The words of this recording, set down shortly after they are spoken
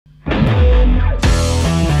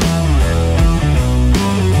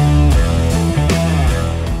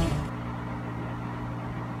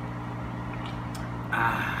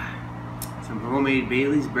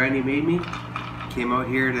Bailey's Brandy made me. Came out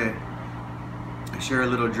here to share a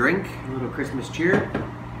little drink, a little Christmas cheer,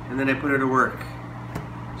 and then I put her to work.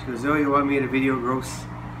 She goes, "Oh, you want me to video gross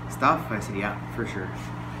stuff?" I said, "Yeah, for sure."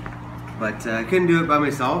 But I couldn't do it by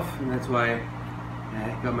myself, and that's why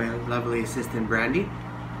I got my lovely assistant Brandy.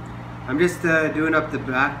 I'm just doing up the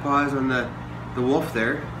back paws on the wolf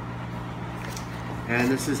there, and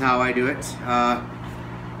this is how I do it.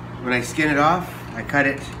 When I skin it off, I cut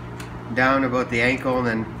it down about the ankle, and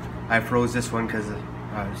then I froze this one because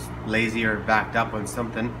I was lazy or backed up on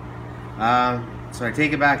something. So I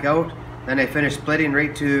take it back out, then I finish splitting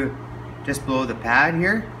right to just below the pad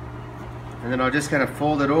here, and then I'll just kind of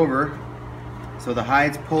fold it over so the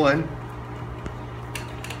hide's pulling,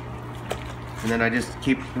 and then I just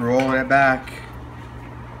keep rolling it back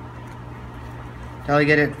until I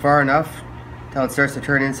get it far enough until it starts to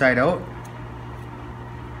turn inside out.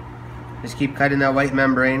 Just keep cutting that white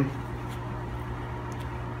membrane.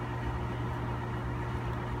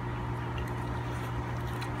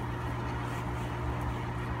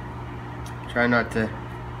 Try not to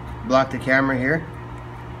block the camera here.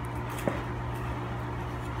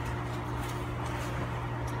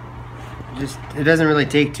 It doesn't really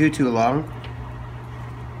take too long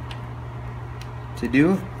to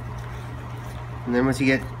do. And then once you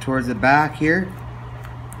get towards the back here,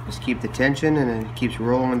 just keep the tension, and it keeps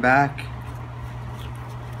rolling back.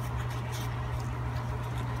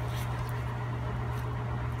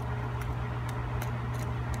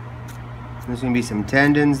 There's going to be some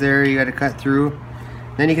tendons there you got to cut through.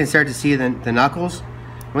 Then you can start to see the knuckles.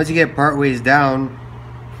 Once you get part ways down,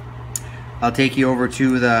 I'll take you over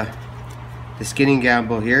to the skinning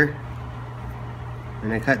gamble here,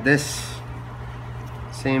 and I cut this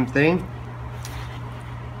same thing,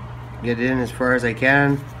 get it in as far as I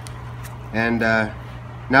can, and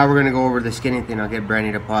now we're going to go over the skinning thing. I'll get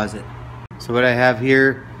Brandy to pause it. So what I have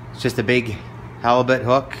here is just a big halibut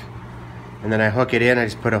hook, and then I hook it in. I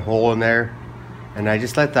just put a hole in there, and I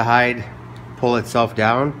just let the hide pull itself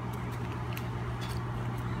down,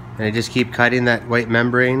 and I just keep cutting that white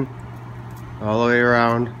membrane all the way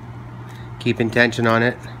around, keeping tension on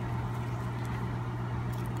it.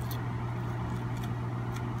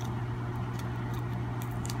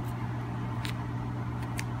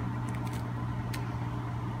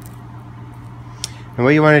 And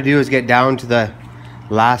what you want to do is get down to the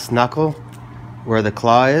last knuckle where the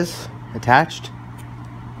claw is attached.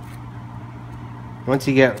 Once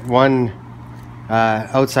you get one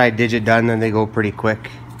outside digit done, then they go pretty quick.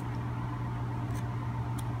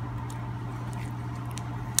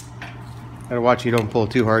 Gotta watch you don't pull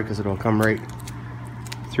too hard because it'll come right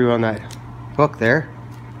through on that hook there.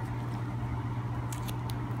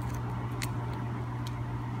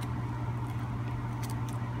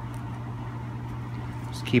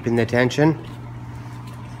 Just keeping the tension.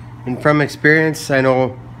 And from experience, I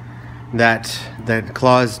know that the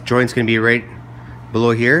claw's joint's gonna be right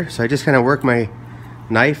below here, so I just kind of work my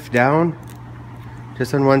knife down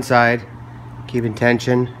just on one side, keeping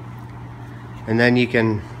tension, and then you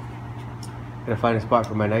can gotta find a spot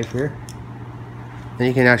for my knife here. Then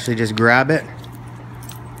you can actually just grab it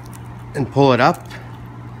and pull it up,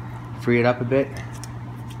 free it up a bit,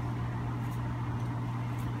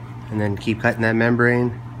 and then keep cutting that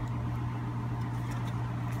membrane.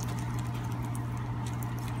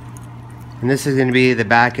 And this is going to be the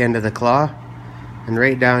back end of the claw, and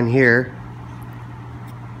right down here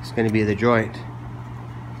is going to be the joint.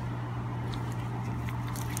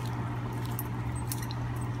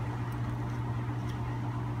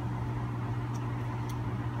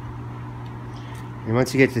 And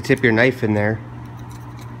once you get to tip your knife in there,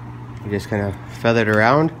 you just kind of feather it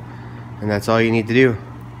around, and that's all you need to do.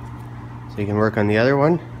 So you can work on the other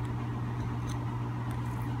one.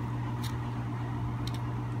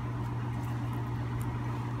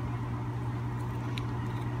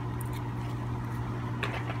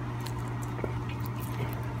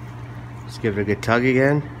 Just give it a good tug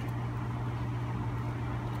again.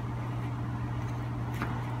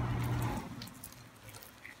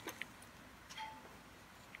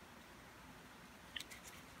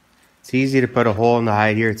 It's easy to put a hole in the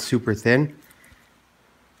hide here. It's super thin.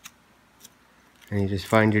 And you just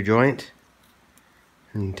find your joint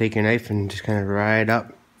and take your knife and just kind of ride up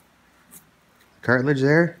the cartilage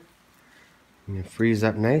there, and it frees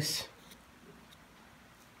up nice.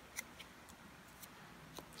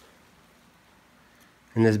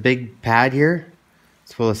 And this big pad here,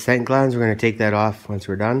 it's full of scent glands. We're going to take that off once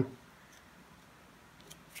we're done.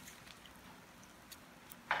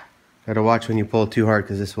 Gotta watch when you pull too hard,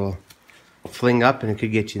 because this will fling up and it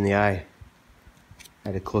could get you in the eye. I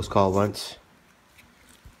had a close call once.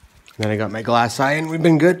 then I got my glass eye and we've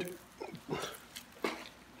been good.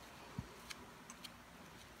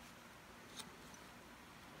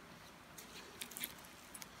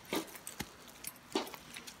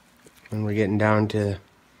 And we're getting down to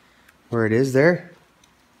where it is there.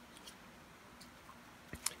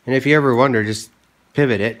 And if you ever wonder, just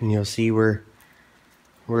pivot it and you'll see where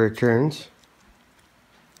it turns.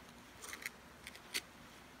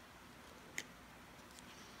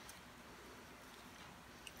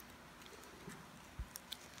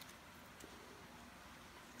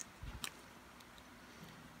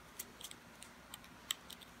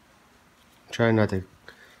 Trying not to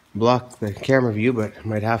block the camera view, but I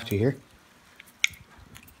might have to here.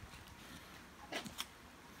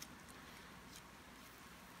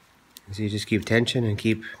 So you just keep tension and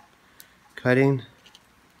keep cutting.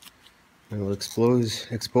 And it'll expose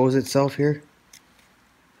itself here.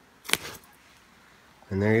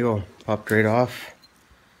 And there you go, popped right off.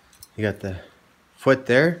 You got the foot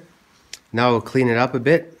there. Now we'll clean it up a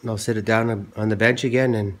bit. I'll sit it down on the bench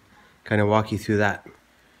again and kind of walk you through that.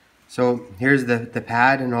 So here's the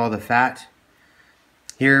pad and all the fat.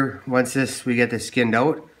 Here, once we get this skinned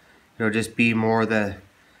out, it'll just be more the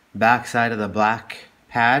back side of the black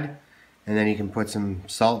pad. And then you can put some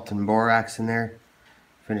salt and borax in there.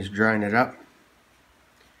 Finish drying it up.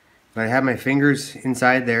 But I have my fingers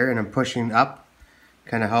inside there and I'm pushing up.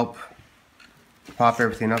 Kind of help pop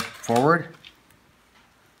everything up forward.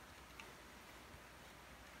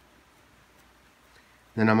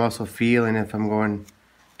 Then I'm also feeling if I'm going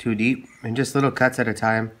too deep, and just little cuts at a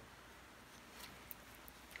time.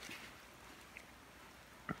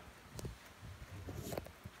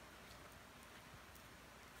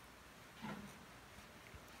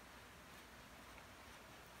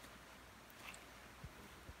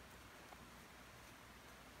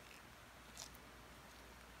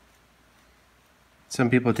 Some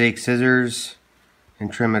people take scissors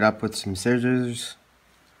and trim it up with some scissors.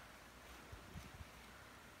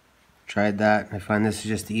 Tried that. I find this is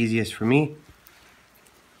just the easiest for me.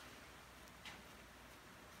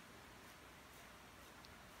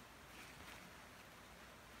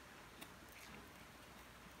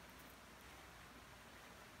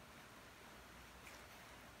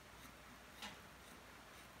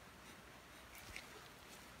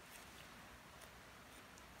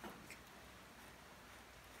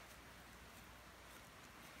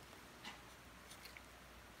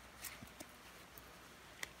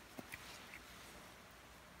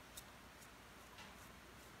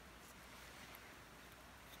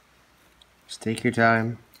 Just take your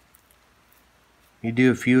time. You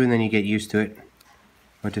do a few and then you get used to it,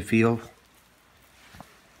 what to feel.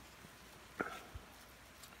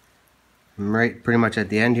 I'm right pretty much at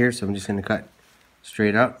the end here, so I'm just going to cut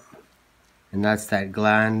straight up. And that's that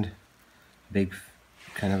gland, big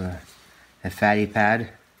kind of a fatty pad.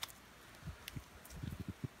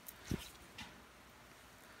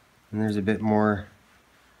 And there's a bit more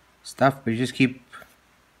stuff, but you just keep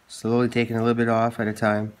slowly taking a little bit off at a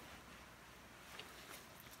time.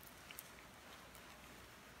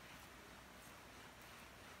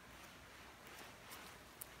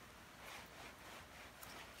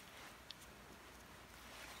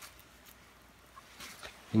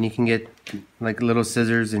 And you can get like little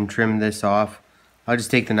scissors and trim this off. I'll just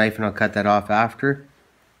take the knife and I'll cut that off after.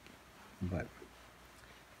 But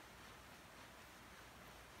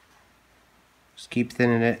just keep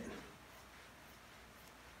thinning it.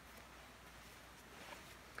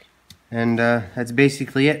 And that's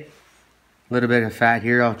basically it. A little bit of fat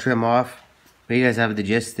here I'll trim off. But you guys have the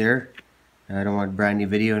gist there. I don't want a brand new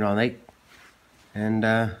video and all night. And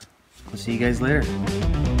we'll see you guys later.